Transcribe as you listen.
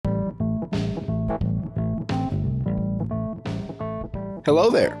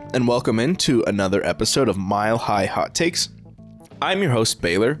Hello there, and welcome into another episode of Mile High Hot Takes. I'm your host,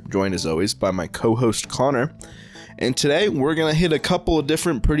 Baylor, joined as always by my co-host, Connor. And today, we're going to hit a couple of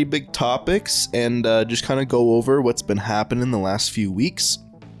different pretty big topics and just kind of go over what's been happening the last few weeks.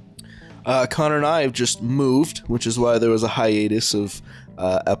 Connor and I have just moved, which is why there was a hiatus of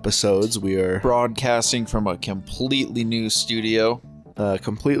episodes. We are broadcasting from a completely new studio.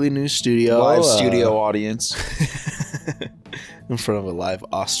 Completely new studio. Live studio audience. In front of a live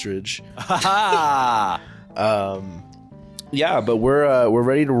ostrich. Ha Yeah, but we're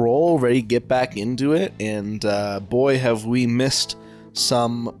ready to roll, ready to get back into it, and boy, have we missed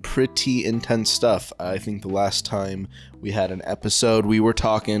some pretty intense stuff. I think the last time we had an episode, we were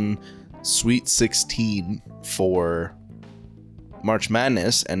talking Sweet 16 for March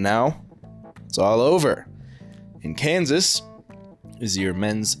Madness, and now it's all over. In Kansas is your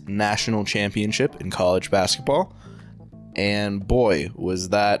men's national championship in college basketball, and boy, was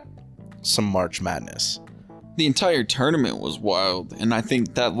that some March Madness. The entire tournament was wild, and I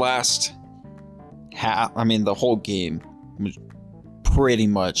think that last half, the whole game was pretty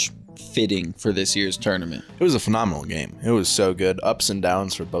much fitting for this year's tournament. It was a phenomenal game. It was so good. Ups and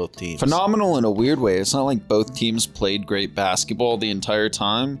downs for both teams. Phenomenal in a weird way. It's not like both teams played great basketball the entire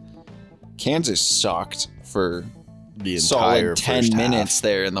time. Kansas sucked for The entire solid 10 first minutes half.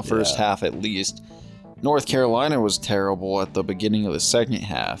 there in the first half at least. North Carolina was terrible at the beginning of the second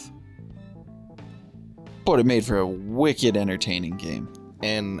half. But it made for a wicked entertaining game.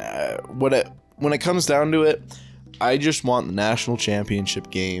 And when it comes down to it, I just want the national championship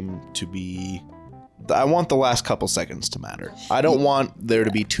game to be... I want the last couple seconds to matter. I don't want there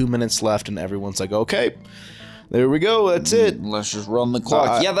to be 2 minutes left and everyone's like, okay, there we go, that's it. Let's just run the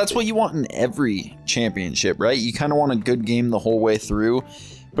clock. Yeah, that's what you want in every championship, right? You kind of want a good game the whole way through.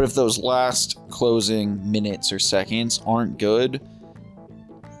 But if those last closing minutes or seconds aren't good,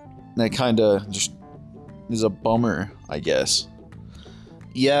 that kind of just is a bummer, I guess.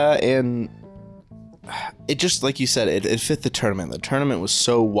 Yeah, and it just, like you said, it fit the tournament. The tournament was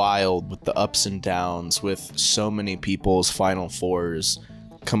so wild with the ups and downs, with so many people's Final Fours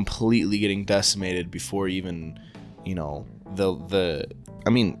completely getting decimated before even,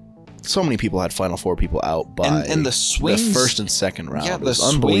 so many people had Final Four people out by and the swings, the first and second round. Yeah, it the was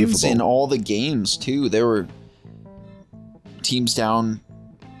unbelievable. swings in all the games too. There were teams down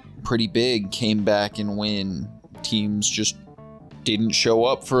pretty big, came back and win. Teams just didn't show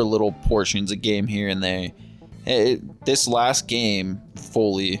up for little portions of game here and there. This last game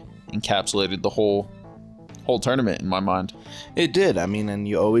fully encapsulated the whole tournament in my mind. It did. And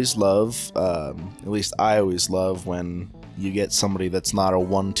you always love, at least I always love, when you get somebody that's not a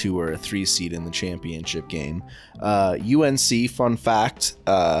 1, 2, or a 3 seed in the championship game. UNC, fun fact,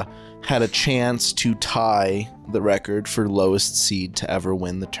 had a chance to tie the record for lowest seed to ever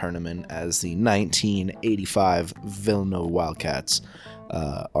win the tournament, as the 1985 Villanova Wildcats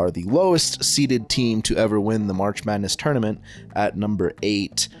are the lowest seeded team to ever win the March Madness tournament at number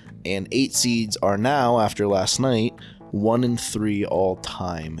 8. And 8 seeds are now, after last night, 1 and 3 all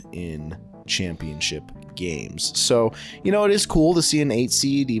time in championship games. So, it is cool to see an 8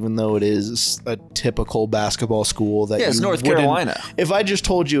 seed, even though it is a typical basketball school that it's North Carolina. If I just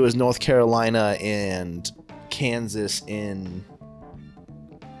told you it was North Carolina and Kansas in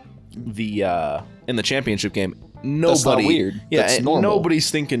the championship game, That's not weird. Yeah, That's normal. Nobody's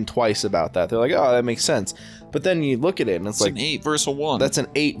thinking twice about that. They're like, oh, that makes sense. But then you look at it and it's like an 8 versus a 1. That's an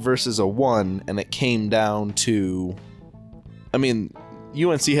 8 versus a 1, and it came down to,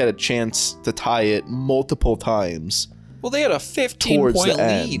 UNC had a chance to tie it multiple times. Well, they had a 15-point lead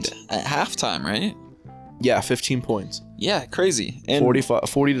end. at halftime, right? Yeah, 15 points. Yeah, crazy. And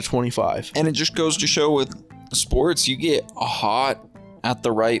 40 to 25. And it just goes to show with sports, you get hot at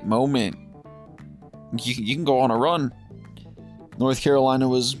the right moment, you can go on a run. North Carolina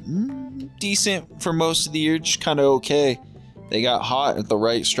was decent for most of the year, just kind of okay. They got hot at the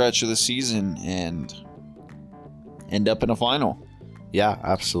right stretch of the season and end up in a final. Yeah,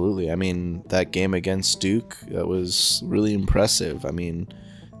 absolutely. That game against Duke, that was really impressive.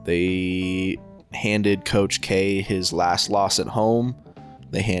 They handed Coach K his last loss at home.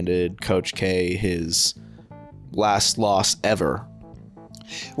 They handed Coach K his last loss ever.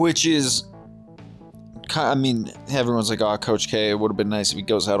 Which is, everyone's like, oh, Coach K, it would have been nice if he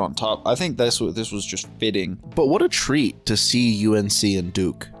goes out on top. I think this was just fitting. But what a treat to see UNC and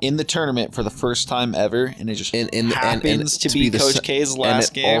Duke in the tournament for the first time ever, and it just happens to be Coach K's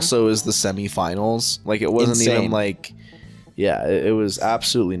last game. And it also is the semifinals. Like, it wasn't Insane. even like, yeah, it was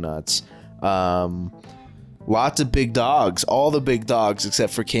absolutely nuts. Lots of big dogs. All the big dogs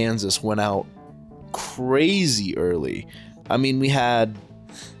except for Kansas went out crazy early. I mean, we had,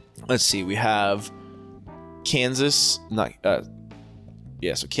 let's see, we have Kansas, so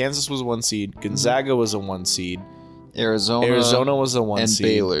Kansas was a 1 seed, Gonzaga was a 1 seed, Arizona was a 1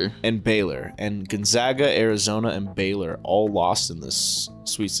 seed, and Baylor, and Gonzaga, Arizona, and Baylor all lost in this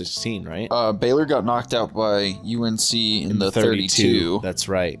Sweet 16, right? Baylor got knocked out by UNC in the 32. That's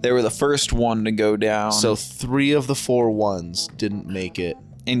right. They were the first one to go down. So 3 of the 4 ones didn't make it.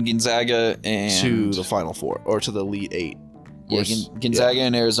 And Gonzaga and to the Final Four or to the Elite 8. Yeah, Gonzaga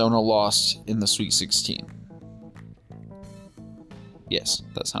and Arizona lost in the Sweet 16. Yes,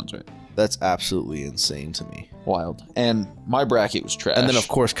 that sounds right. That's absolutely insane to me. Wild. And my bracket was trash. And then, of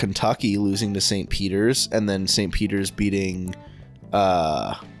course, Kentucky losing to St. Peter's, and then St. Peter's beating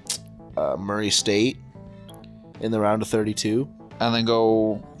Murray State in the round of 32. And then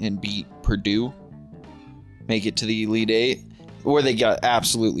go and beat Purdue, make it to the Elite 8, where they got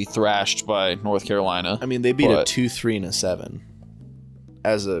absolutely thrashed by North Carolina. I mean, they beat a 2, 3, and a 7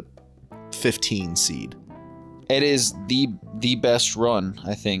 as a 15 seed. It is the best run,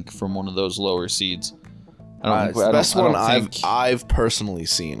 I think, from one of those lower seeds. It's the best one I've personally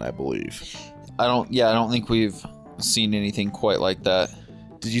seen, I believe. I don't think we've seen anything quite like that.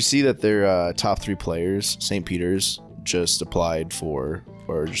 Did you see that their top 3 players, St. Peter's, just applied for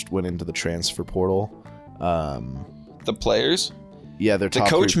or just went into the transfer portal? The players? Yeah, their top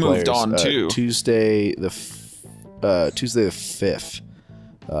 3 coach players. moved on too. Tuesday the 5th.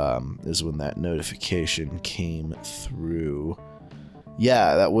 Is when that notification came through.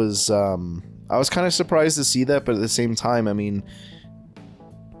 Yeah, that was I was kind of surprised to see that, but at the same time, I mean,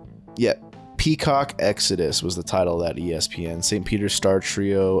 yeah, Peacock Exodus was the title of that ESPN. St. Peter's star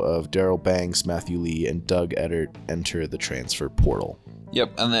trio of Daryl Banks, Matthew Lee, and Doug Eddert enter the transfer portal.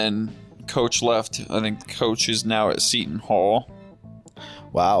 Yep, and then coach left. I think the coach is now at Seton Hall.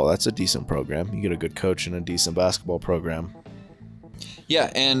 Wow, that's a decent program. You get a good coach and a decent basketball program.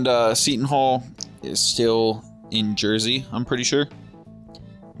 Yeah, and Seton Hall is still in Jersey, I'm pretty sure,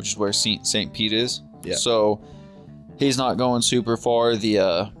 which is where St. Pete is. Yeah. So he's not going super far.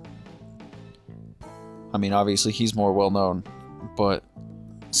 I mean, obviously he's more well known, but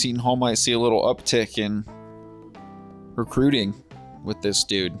Seton Hall might see a little uptick in recruiting with this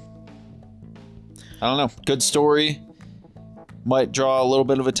dude. I don't know. Good story. Might draw a little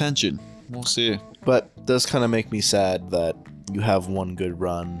bit of attention. We'll see. But it does kind of make me sad that you have one good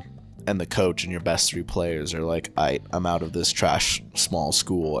run and the coach and your best 3 players are like, I'm out of this trash small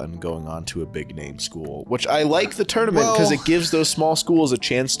school and going on to a big name school, which I like the tournament because it gives those small schools a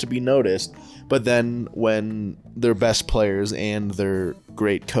chance to be noticed. But then when their best players and their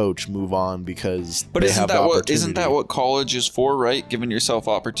great coach move on because they have the opportunity. Isn't that what college is for, right? Giving yourself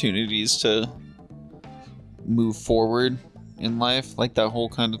opportunities to move forward in life, like that whole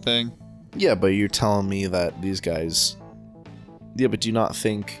kind of thing. Yeah, but you're telling me that these guys... Yeah, but do you not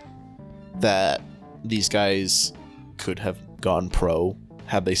think that these guys could have gone pro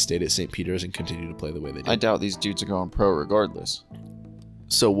had they stayed at St. Peter's and continued to play the way they did? I doubt these dudes are going pro regardless.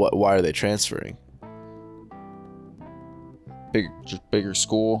 So why are they transferring? Just bigger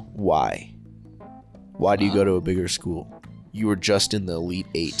school. Why? Why do you go to a bigger school? You were just in the Elite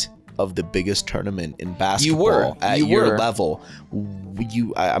 8 of the biggest tournament in basketball at your level.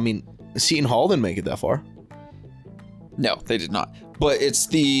 I mean, Seton Hall didn't make it that far. No, they did not. But it's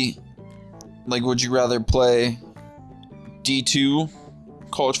would you rather play D2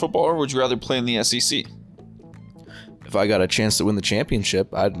 college football or would you rather play in the SEC? If I got a chance to win the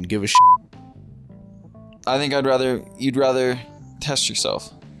championship, I'd give a shit. I think you'd rather test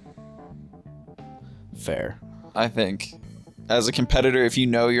yourself. Fair. I think as a competitor, if you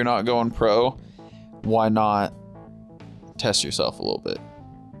know you're not going pro, why not test yourself a little bit?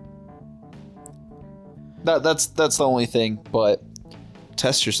 That's the only thing, but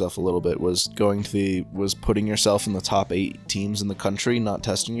test yourself a little bit was putting yourself in the top 8 teams in the country, not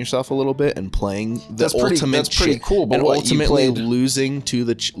testing yourself a little bit and playing the ultimate. That's pretty cool. But and ultimately losing to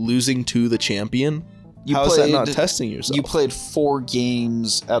the champion. How is that not testing yourself? You played 4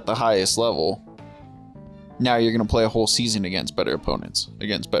 games at the highest level. Now you're going to play a whole season against better opponents,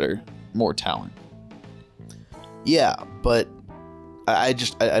 against more talent. Yeah, but I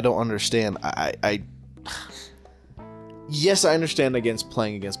don't understand. Yes, I understand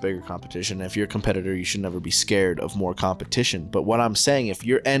playing against bigger competition. If you're a competitor, you should never be scared of more competition. But what I'm saying, if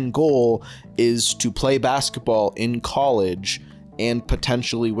your end goal is to play basketball in college and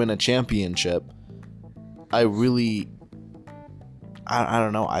potentially win a championship, I don't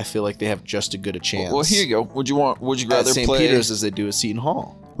know. I feel like they have just as good a chance. Well, here you go. Would you rather St. play Peter's as they do at Seton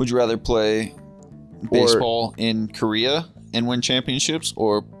Hall? Would you rather play baseball in Korea and win championships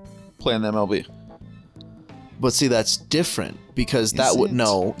or play in the MLB? But see, that's different because Is it?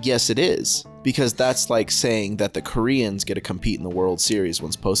 no, yes, it is. Because that's like saying that the Koreans get to compete in the World Series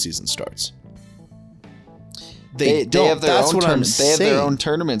once postseason starts. They don't. have their That's own what I'm tournaments. They have their saying. own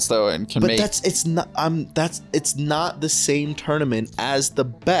tournaments though, and can But make. it's not the same tournament as the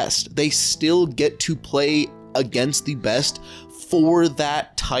best. They still get to play against the best for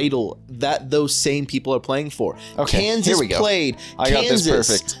that title that those same people are playing for. Okay, Kansas here we go. played. I got Kansas,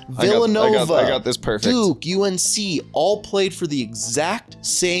 this perfect. Villanova, I got this perfect. Duke, UNC, all played for the exact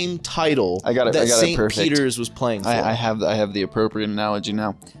same title I got it that perfect. St. Peter's was playing for. I have the appropriate analogy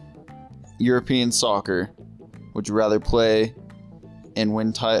now. European soccer. Would you rather play and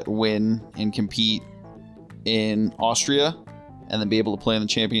win and compete in Austria and then be able to play in the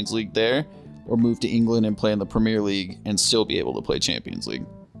Champions League there, or move to England and play in the Premier League and still be able to play Champions League?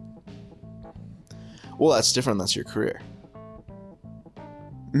 Well, that's different. That's your career.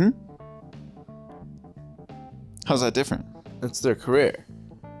 How's that different? That's their career.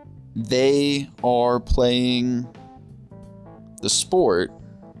 They are playing the sport.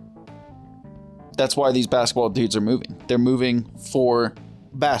 That's why these basketball dudes are moving. They're moving for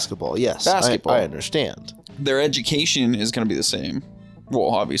Basketball, yes. Basketball. I understand. their education is going to be the same. Well,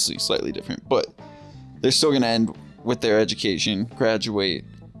 obviously slightly different, but they're still going to end with their education, graduate.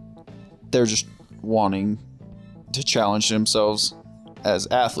 They're just wanting to challenge themselves as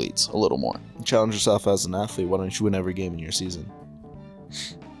athletes a little more. Challenge yourself as an athlete. Why don't you win every game in your season?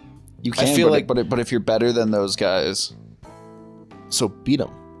 You can, I feel but if you're better than those guys, so beat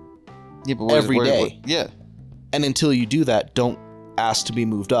them. yeah, but Every day. yeah. And until you do that, don't ask to be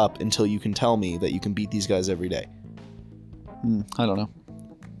moved up until you can tell me that you can beat these guys every day. I don't know.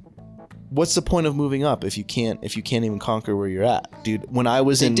 What's the point of moving up if you can't even conquer where you're at, dude? When I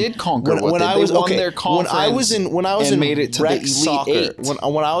was They in, did conquer. when They I was won okay, their conference. when I was and in made it to the rec Elite soccer, Eight. when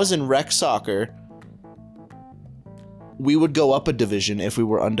I was in rec soccer, we would go up a division if we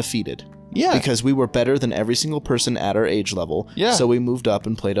were undefeated. Yeah. Because we were better than every single person at our age level. Yeah. So we moved up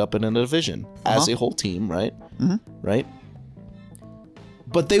and played up in a division as a whole team, right? Mhm. Right?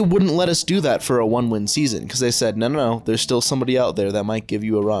 But they wouldn't let us do that for a 1-win season because they said, no, there's still somebody out there that might give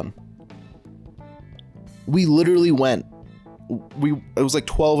you a run. We literally went, it was like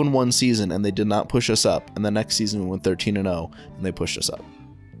 12-1 season and they did not push us up. And the next season we went 13-0 and they pushed us up.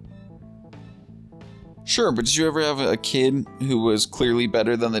 Sure, but did you ever have a kid who was clearly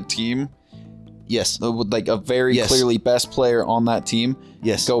better than the team? Yes. With like a very Yes. clearly best player on that team?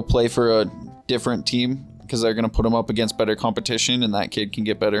 Yes. Go play for a different team because they're going to put him up against better competition and that kid can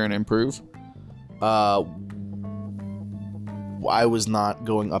get better and improve? I was not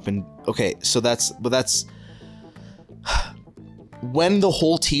going up in. Okay, so that's when the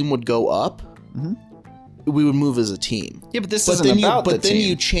whole team would go up, we would move as a team. Yeah, but this But isn't then about you, the but then team.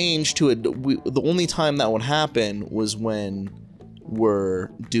 you change to it. The only time that would happen was when we're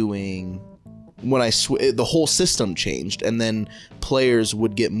doing. When the whole system changed, and then players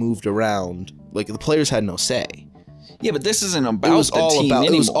would get moved around. Like the players had no say. Yeah, but this isn't about It was the all team about.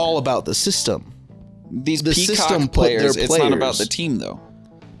 anymore. It was all about the system. These the peacock system put players, their it's not about players- the team, though.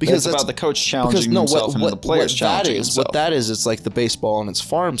 Because it's about the coach challenging himself and the players challenging himself. What that is, it's like the baseball and its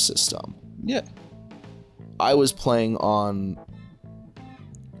farm system. Yeah. I was playing on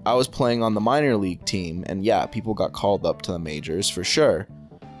the minor league team, and yeah, people got called up to the majors for sure.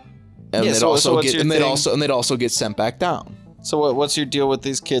 And Yeah, they'd so also what's get your and they'd thing? also get sent back down. So what's your deal with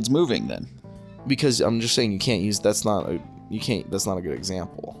these kids moving then? Because I'm just saying that's not a good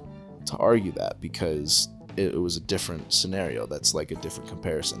example to argue that, because it was a different scenario. That's like a different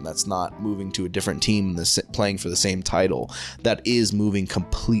comparison. That's not moving to a different team playing for the same title. That is moving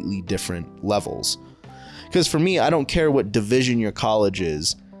completely different levels. Because for me, I don't care what division your college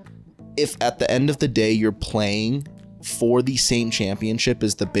is. If at the end of the day you're playing for the same championship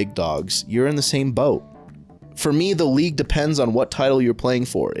as the big dogs, you're in the same boat. For me, the league depends on what title you're playing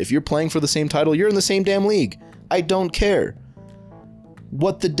for. If you're playing for the same title, you're in the same damn league. I don't care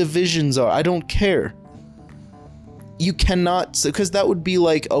what the divisions are. I don't care. You cannot, because that would be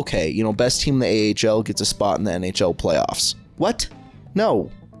like, okay, best team in the AHL gets a spot in the NHL playoffs. What? No.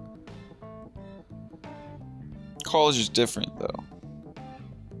 College is different, though.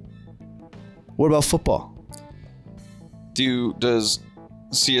 What about football? Does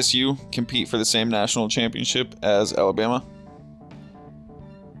CSU compete for the same national championship as Alabama?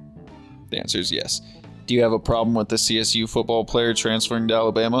 The answer is yes. Do you have a problem with the CSU football player transferring to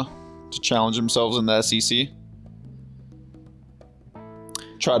Alabama to challenge themselves in the SEC?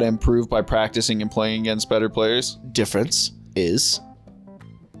 Try to improve by practicing and playing against better players? Difference is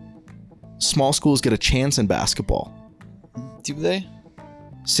small schools get a chance in basketball. Do they?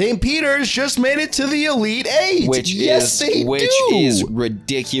 St. Peter's just made it to the Elite Eight. Which is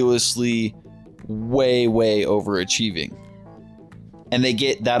ridiculously way overachieving. And they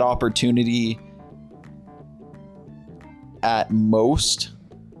get that opportunity at most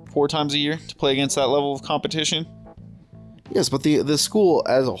 4 times a year to play against that level of competition. Yes, but the school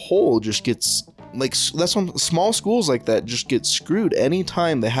as a whole just gets, like, that's when small schools like that just get screwed.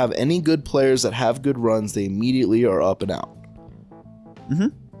 Anytime they have any good players that have good runs, they immediately are up and out.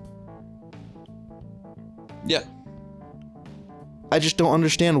 Yeah. I just don't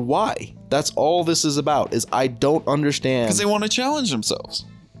understand why. That's all this is about, is I don't understand. Because they want to challenge themselves.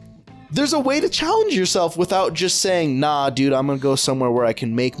 There's a way to challenge yourself without just saying, nah, dude, I'm going to go somewhere where I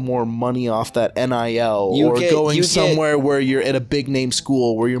can make more money off that NIL, going somewhere where you're at a big name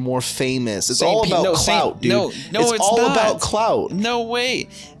school where you're more famous. It's all about clout, dude. No, it's all not. about clout. No way.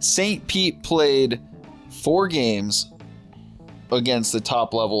 St. Pete played 4 games against the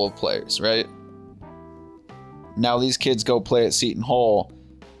top level of players, right? Now these kids go play at Seton Hall.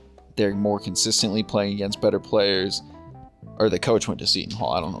 They're more consistently playing against better players. Or the coach went to Seton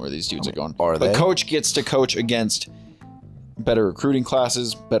Hall. I don't know where these dudes are going. The coach gets to coach against better recruiting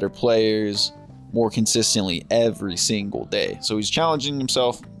classes, better players, more consistently every single day. So he's challenging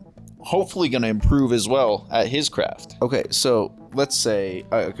himself, hopefully going to improve as well at his craft. Okay, so let's say,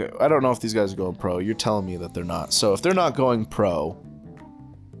 I don't know if these guys are going pro. You're telling me that they're not. So if they're not going pro,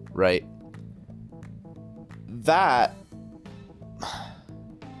 right,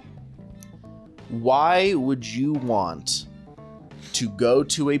 why would you want to go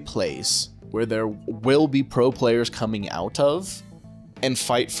to a place where there will be pro players coming out of and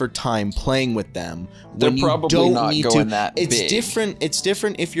fight for time playing with them? They're probably not going that big. It's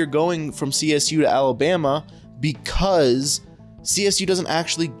different if you're going from CSU to Alabama, because CSU doesn't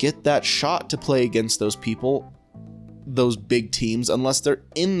actually get that shot to play against those people, those big teams, unless they're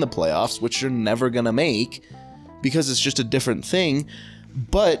in the playoffs, which you're never gonna make, because it's just a different thing.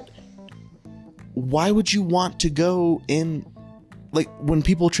 But why would you want to go in, like, when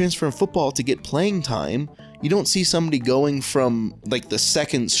people transfer in football to get playing time, you don't see somebody going from, like, the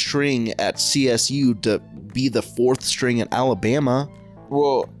 2nd string at CSU to be the 4th string at Alabama.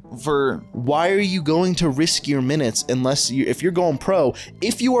 Well, why are you going to risk your minutes if you're going pro?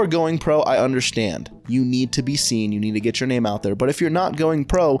 If you are going pro, I understand. You need to be seen. You need to get your name out there. But if you're not going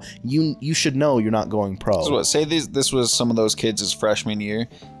pro, you should know you're not going pro. So say this was some of those kids' freshman year.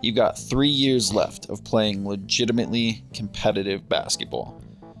 You've got 3 years left of playing legitimately competitive basketball.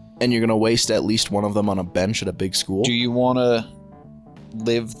 And you're going to waste at least one of them on a bench at a big school? Do you want to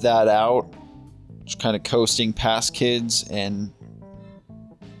live that out? Just kind of coasting past kids and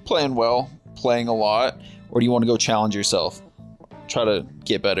playing well, playing a lot, or do you want to go challenge yourself, try to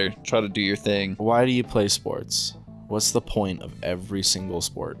get better, try to do your thing? Why do you play sports? What's the point of every single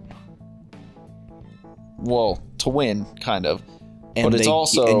sport? Well, to win, kind of. And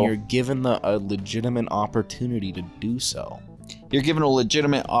you're given a legitimate opportunity to do so. You're given a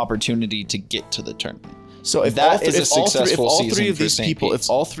legitimate opportunity to get to the tournament. So if that is a successful season for St. Pete's. If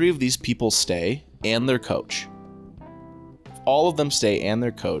all 3 of these people stay and their coach, all of them stay and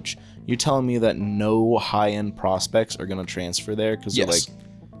their coach, you're telling me that no high-end prospects are going to transfer there? Because they're like,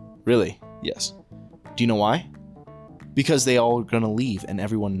 really? Yes. Do you know why? Because they all are going to leave, and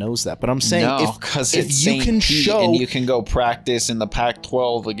everyone knows that. But I'm saying, if you can show, and you can go practice in the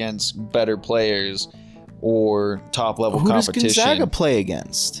Pac-12 against better players or top-level competition. Who does Gonzaga play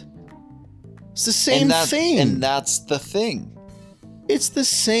against? It's the same thing. And that's the thing. It's the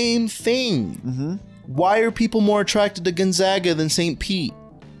same thing. Mm-hmm. Why are people more attracted to Gonzaga than St. Pete?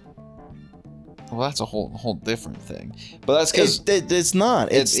 Well, that's a whole different thing. But that's because it's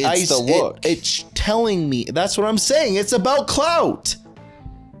not. It's the look. It's telling me. That's what I'm saying. It's about clout.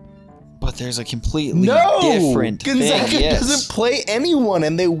 But there's a completely different Gonzaga thing. Yes. doesn't play anyone,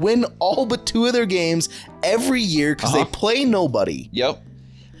 and they win all but 2 of their games every year because they play nobody. Yep.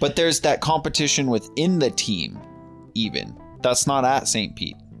 But there's that competition within the team, even. That's not at St.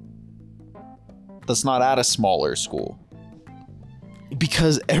 Pete. That's not at a smaller school.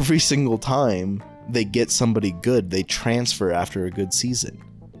 Because every single time they get somebody good, they transfer after a good season.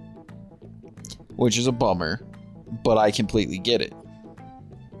 Which is a bummer, but I completely get it.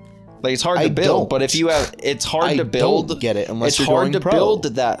 Like, it's hard to build, but if you have, it's hard to build. Don't get it unless you're going pro. It's hard to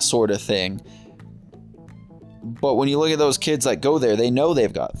build that sort of thing. But when you look at those kids that go there, they know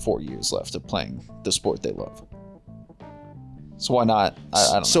they've got 4 years left of playing the sport they love. So why not? I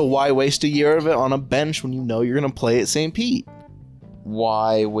don't know. So why waste a year of it on a bench when you know you're going to play at St. Pete?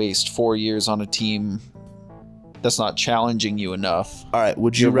 Why waste 4 years on a team that's not challenging you enough? All right,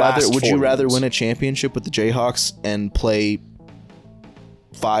 would you rather win a championship with the Jayhawks and play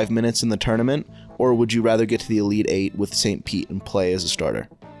 5 minutes in the tournament, or would you rather get to the Elite Eight with St. Pete and play as a starter?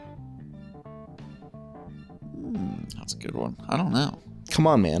 That's a good one. I don't know. Come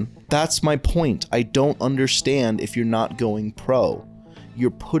on, man. That's my point. I don't understand if you're not going pro.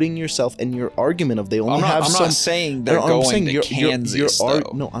 You're putting yourself in your argument of they only have some. I'm not saying they're going to Kansas, though.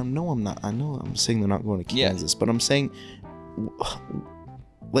 No, I'm not. I know I'm saying they're not going to Kansas, but I'm saying,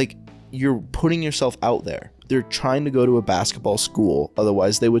 like, you're putting yourself out there. They're trying to go to a basketball school,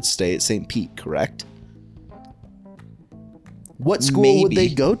 otherwise they would stay at St. Pete, correct? What school would they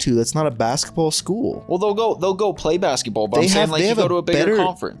go to that's not a basketball school? Well, they'll go play basketball, but I'm saying like you go to a bigger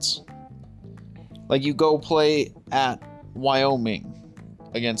conference. Like you go play at Wyoming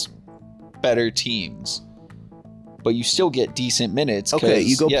against better teams, but you still get decent minutes. Okay,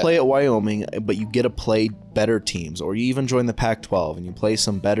 you go play at Wyoming, but you get to play better teams, or you even join the Pac-12 and you play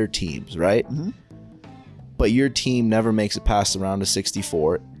some better teams, right? Mm-hmm. But your team never makes it past the round of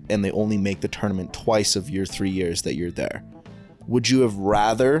 64, and they only make the tournament twice of your 3 years that you're there. Would you have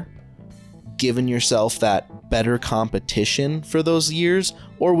rather given yourself that better competition for those years,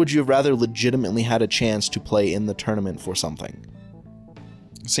 or would you have rather legitimately had a chance to play in the tournament for something?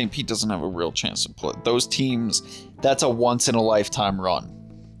 St. Pete doesn't have a real chance to play. Those teams, that's a once-in-a-lifetime run.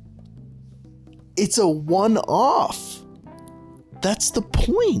 It's a one-off. That's the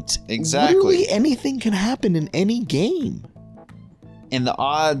point. Exactly. Literally anything can happen in any game. And the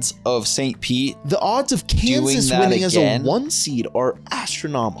odds of St. Pete, the odds of Kansas winning as a 1 seed are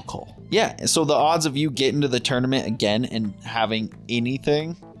astronomical. Yeah, so the odds of you getting to the tournament again and having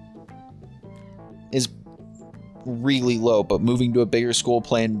anything is really low, but moving to a bigger school,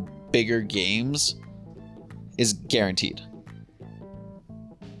 playing bigger games is guaranteed.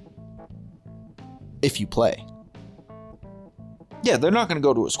 If you play. Yeah, they're not going to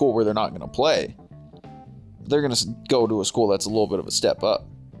go to a school where they're not going to play. They're going to go to a school that's a little bit of a step up.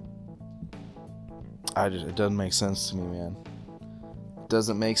 It doesn't make sense to me, man. It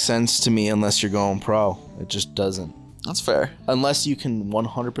doesn't make sense to me unless you're going pro. It just doesn't. That's fair. Unless you can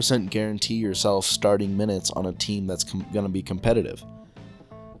 100% guarantee yourself starting minutes on a team that's going to be competitive.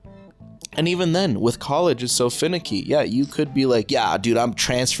 And even then, with college, it's so finicky. Yeah, you could be like, yeah, dude, I'm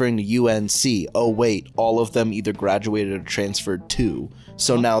transferring to UNC. Oh, wait, all of them either graduated or transferred too.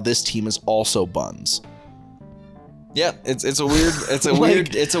 So now this team is also buns. Yeah, it's a weird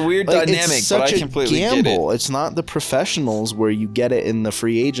dynamic, it's such but I completely get it. It's not the professionals where you get it in the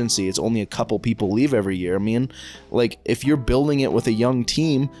free agency. It's only a couple people leave every year. I mean, like, if you're building it with a young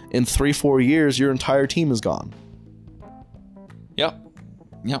team, in 3-4 years, your entire team is gone. Yep.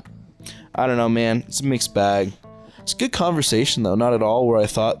 I don't know, man. It's a mixed bag. It's a good conversation, though. Not at all where I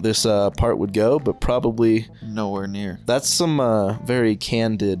thought this part would go, but probably nowhere near. That's some very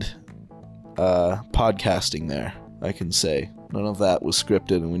candid podcasting there, I can say. None of that was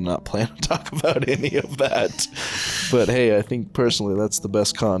scripted, and we're not planning to talk about any of that. But hey, I think personally that's the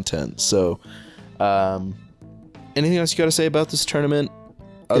best content. So, anything else you got to say about this tournament?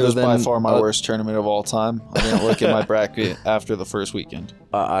 It was by far my worst tournament of all time. I didn't look at my bracket after the first weekend.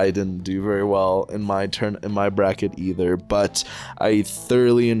 I didn't do very well in my bracket either, but I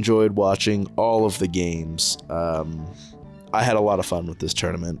thoroughly enjoyed watching all of the games. I had a lot of fun with this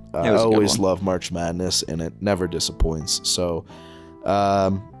tournament. I always love March Madness, and it never disappoints. So,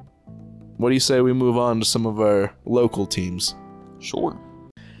 what do you say we move on to some of our local teams? Sure.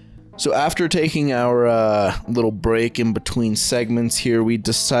 So after taking our little break in between segments here, we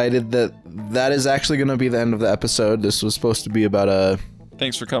decided that is actually going to be the end of the episode. This was supposed to be about a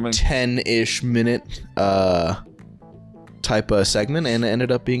thanks for coming 10-ish minute type of segment, and it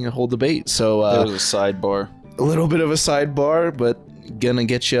ended up being a whole debate. So there was a sidebar. A little bit of a sidebar, but gonna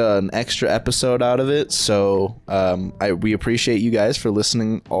get you an extra episode out of it. So we appreciate you guys for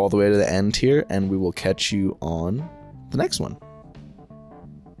listening all the way to the end here, and we will catch you on the next one.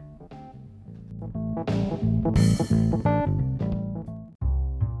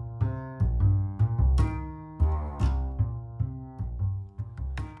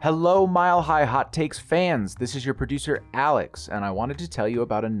 Hello, Mile High Hot Takes fans. This is your producer, Alex, and I wanted to tell you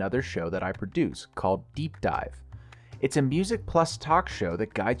about another show that I produce called Deep Dive. It's a music plus talk show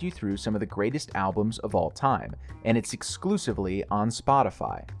that guides you through some of the greatest albums of all time, and it's exclusively on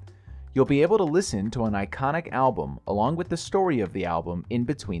Spotify. You'll be able to listen to an iconic album along with the story of the album in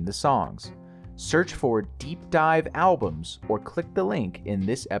between the songs. Search for Deep Dive Albums or click the link in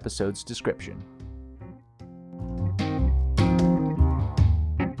this episode's description.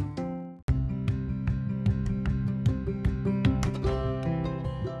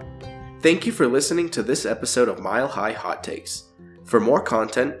 Thank you for listening to this episode of Mile High Hot Takes. For more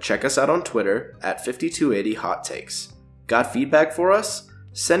content, check us out on Twitter at 5280 Hot Takes. Got feedback for us?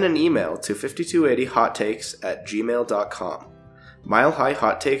 Send an email to 5280hottakes@gmail.com. Mile High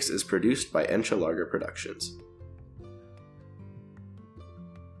Hot Takes is produced by Enchilager Productions.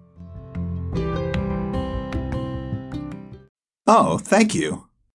 Oh, thank you.